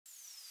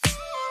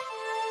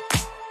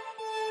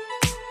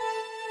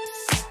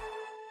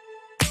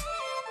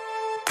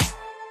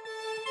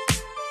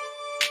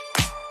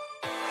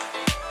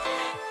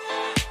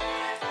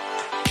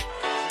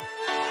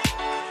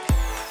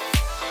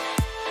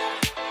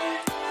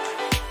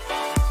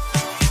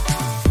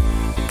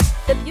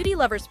The Beauty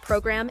Lovers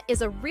program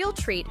is a real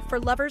treat for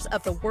lovers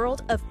of the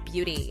world of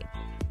beauty.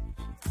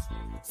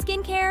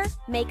 Skincare,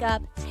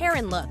 makeup, hair,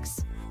 and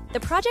looks. The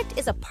project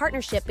is a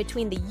partnership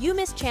between the You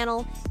Miss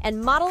channel and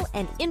model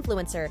and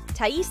influencer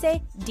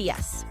Thaise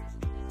Diaz,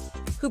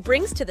 who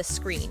brings to the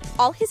screen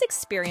all his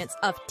experience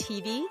of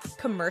TV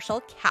commercial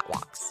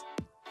catwalks,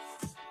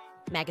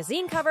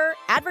 magazine cover,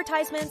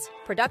 advertisements,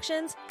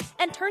 productions,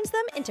 and turns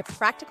them into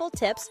practical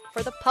tips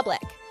for the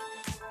public.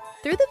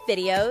 Through the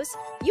videos,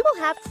 you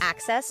will have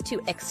access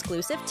to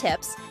exclusive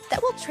tips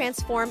that will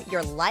transform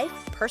your life,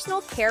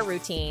 personal care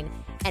routine,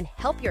 and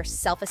help your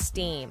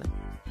self-esteem.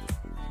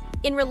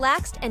 In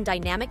relaxed and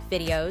dynamic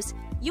videos,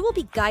 you will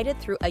be guided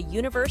through a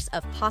universe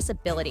of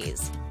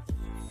possibilities,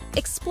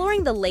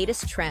 exploring the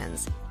latest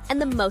trends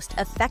and the most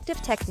effective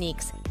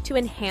techniques to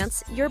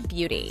enhance your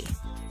beauty.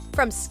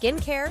 From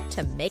skincare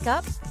to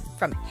makeup,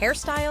 from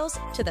hairstyles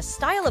to the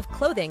style of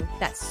clothing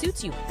that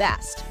suits you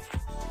best.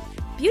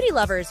 Beauty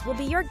Lovers will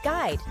be your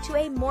guide to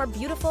a more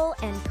beautiful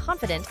and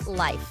confident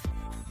life.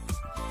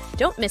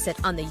 Don't miss it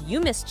on the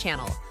You Miss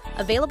channel,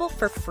 available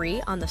for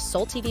free on the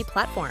Soul TV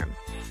platform.